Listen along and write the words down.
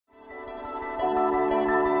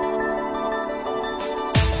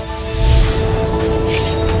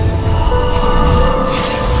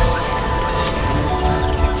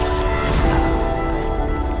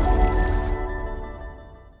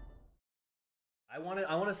I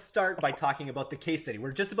want to start by talking about the case study.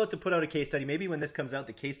 We're just about to put out a case study. Maybe when this comes out,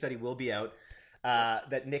 the case study will be out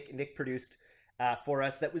that Nick produced for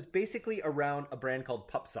us. That was basically around a brand called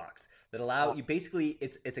PupSocks that allow you. Basically,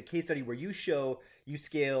 it's a case study where you show you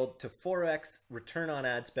scaled to 4x return on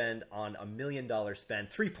ad spend on $1 million spend,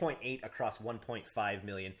 3.8 across 1.5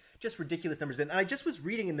 million. Just ridiculous numbers. And I just was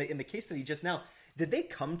reading in the case study just now. Did they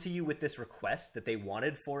come to you with this request that they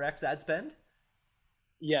wanted 4x ad spend?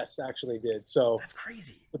 Yes, actually did. So that's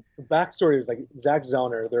crazy. The backstory is like Zach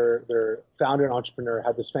Zellner, their founder and entrepreneur,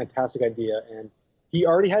 had this fantastic idea, and he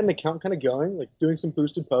already had an account kind of going, like doing some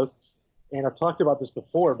boosted posts. And I've talked about this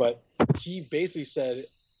before, but he basically said,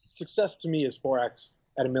 success to me is 4x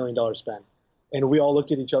at $1 million spend. And we all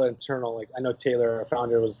looked at each other internal. Like, I know Taylor, our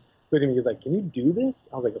founder, was looking at me. He was like, "Can you do this?"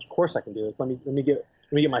 I was like, "Of course I can do this. Let me get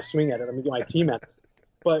my swing at it. Let me get my team at it."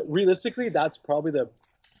 But realistically, that's probably the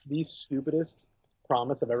stupidest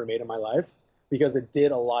promise I've ever made in my life, because it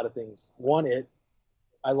did a lot of things. One,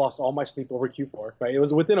 I lost all my sleep over Q4, right? It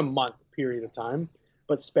was within a month period of time,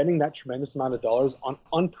 but spending that tremendous amount of dollars on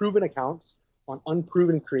unproven accounts, on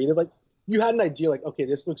unproven creative, like you had an idea like, okay,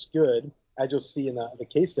 this looks good, as you'll see in the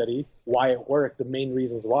case study, why it worked, the main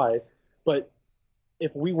reasons why. But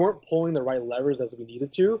if we weren't pulling the right levers as we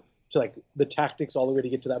needed to like the tactics all the way to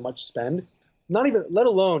get to that much spend, not even, let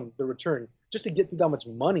alone the return, just to get to that much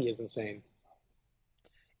money is insane.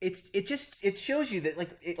 It shows you that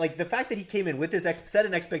like the fact that he came in with this set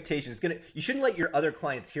an expectation is you shouldn't let your other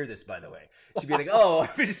clients hear this, by the way. You should be like, oh,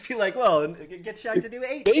 just be like, well, get Shaq to do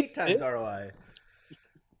eight times ROI.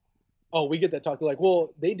 Oh, we get that talk. They're like,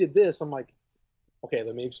 well, they did this. I'm like, okay,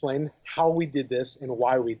 let me explain how we did this and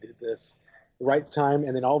why we did this. The right time,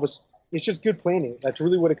 and then all of us, it's just good planning. That's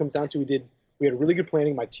really what it comes down to. We had really good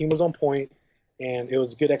planning. My team was on point, and it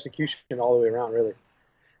was good execution all the way around, really.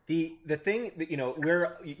 The thing that,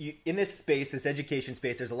 we're in this space, this education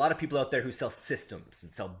space, there's a lot of people out there who sell systems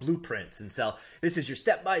and sell blueprints and sell, this is your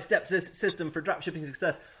step-by-step system for dropshipping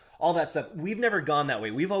success, all that stuff. We've never gone that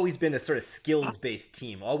way. We've always been a sort of skills-based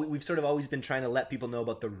team. We've sort of always been trying to let people know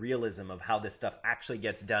about the realism of how this stuff actually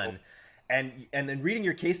gets done. And then reading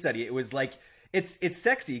your case study, it was like, it's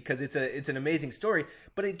sexy because it's an amazing story,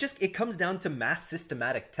 but it comes down to mass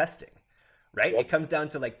systematic testing. Right? It comes down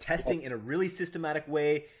to like testing in a really systematic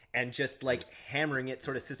way and just like hammering it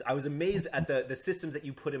sort of system. I was amazed at the systems that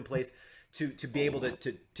you put in place to be able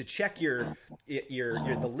to check the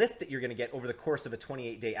lift that you're going to get over the course of a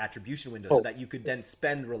 28-day attribution window, so that you could then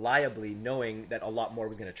spend reliably knowing that a lot more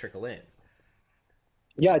was going to trickle in.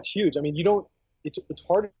 Yeah, it's huge. I mean, it's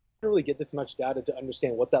hard to really get this much data to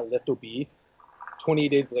understand what that lift will be 28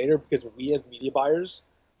 days later, because we as media buyers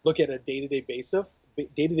look at a day-to-day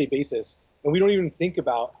basis. And we don't even think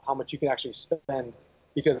about how much you can actually spend,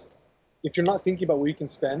 because if you're not thinking about what you can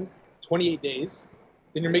spend 28 days,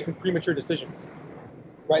 then you're making premature decisions,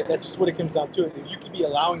 right? That's just what it comes down to. And you could be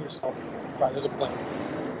allowing yourself, sorry, there's a plane.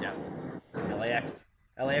 Yeah. LAX,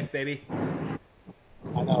 baby.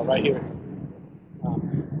 I know, right here.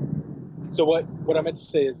 So what I meant to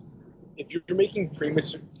say is, if you're making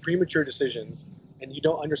premature decisions and you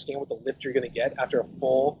don't understand what the lift you're going to get after a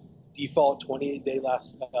full default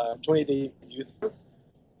 28-day youth,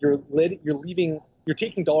 you're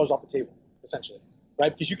taking dollars off the table, essentially,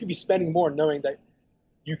 right? Because you could be spending more knowing that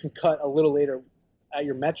you can cut a little later at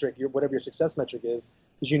your metric, whatever your success metric is,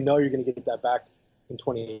 because you know you're going to get that back in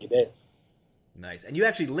 28 days. Nice. And you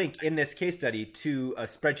actually link in this case study to a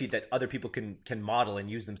spreadsheet that other people can model and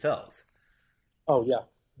use themselves. Oh yeah,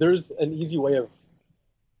 there's an easy way of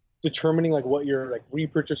determining like what your like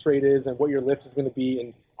repurchase rate is and what your lift is going to be,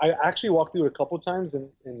 and I actually walked through it a couple of times in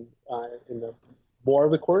the more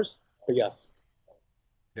of the course, but yes.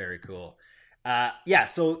 Very cool.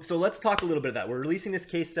 So let's talk a little bit of that. We're releasing this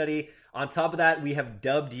case study. On top of that, we have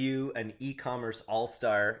dubbed you an e-commerce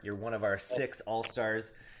all-star. You're one of our 6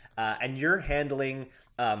 all-stars, and you're handling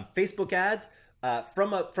Facebook ads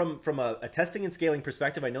from a testing and scaling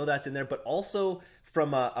perspective. I know that's in there, but also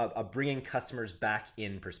from a bringing customers back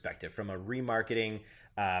in perspective, from a remarketing.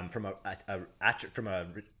 From a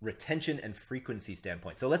retention and frequency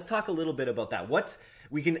standpoint. So let's talk a little bit about that.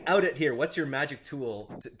 We can out it here. What's your magic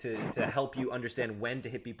tool to help you understand when to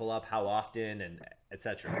hit people up, how often, and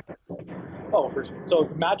etc.? So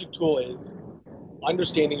the magic tool is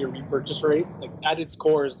understanding your repurchase rate. Like at its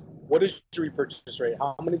core is, what is your repurchase rate?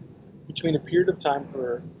 How many, between a period of time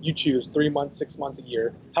for you choose 3 months, 6 months, a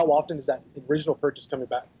year, how often is that original purchaser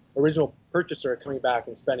coming back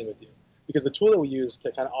and spending with you? Because the tool that we use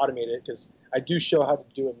to kind of automate it, because I do show how to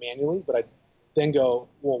do it manually, but I then go,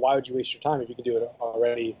 well, why would you waste your time if you can do it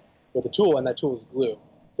already with a tool? And that tool is Glue.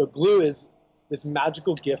 So Glue is this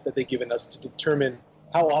magical gift that they've given us to determine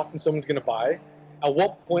how often someone's going to buy, at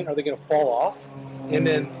what point are they going to fall off, and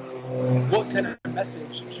then what kind of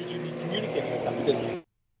message should you be communicating with them? Because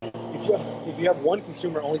if you have one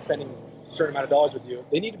consumer only spending a certain amount of dollars with you,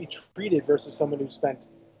 they need to be treated versus someone who spent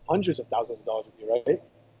hundreds of thousands of dollars with you, right?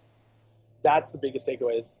 That's the biggest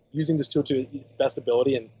takeaway, is using this tool to its best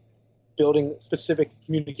ability and building specific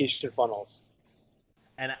communication funnels.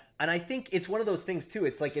 And I think it's one of those things too.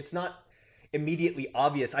 It's like, it's not immediately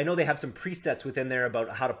obvious. I know they have some presets within there about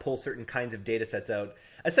how to pull certain kinds of data sets out.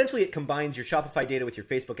 Essentially, it combines your Shopify data with your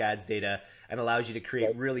Facebook ads data and allows you to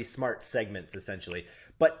create really smart segments, essentially.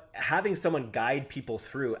 But having someone guide people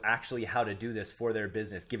through actually how to do this for their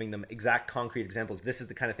business, giving them exact concrete examples, this is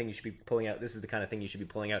the kind of thing you should be pulling out, this is the kind of thing you should be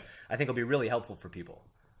pulling out, I think will be really helpful for people.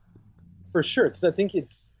 For sure, because I think you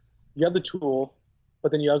have the tool,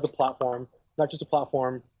 but then you have the platform, not just a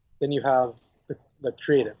platform, then you have the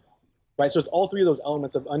creative, right? So it's all three of those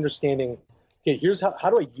elements of understanding, okay, here's how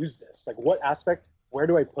do I use this? Like, what aspect, where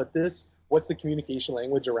do I put this? What's the communication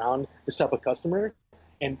language around this type of customer?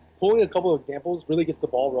 And pulling a couple of examples really gets the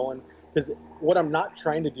ball rolling, because what I'm not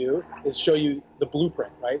trying to do is show you the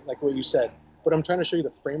blueprint, right? Like what you said, but I'm trying to show you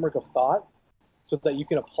the framework of thought so that you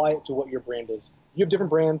can apply it to what your brand is. You have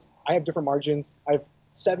different brands. I have different margins. I have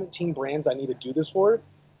 17 brands I need to do this for.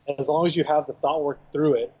 And as long as you have the thought work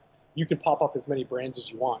through it, you can pop up as many brands as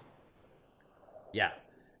you want. Yeah,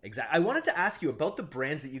 exactly. I wanted to ask you about the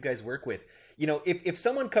brands that you guys work with. You know, if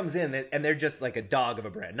someone comes in and they're just like a dog of a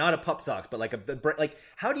brand, not a PupSocks, but like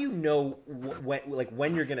how do you know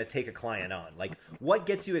when you're going to take a client on? Like, what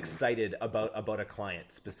gets you excited about a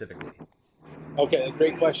client specifically? Okay,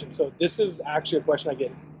 great question. So this is actually a question I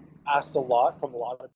get asked a lot from a lot of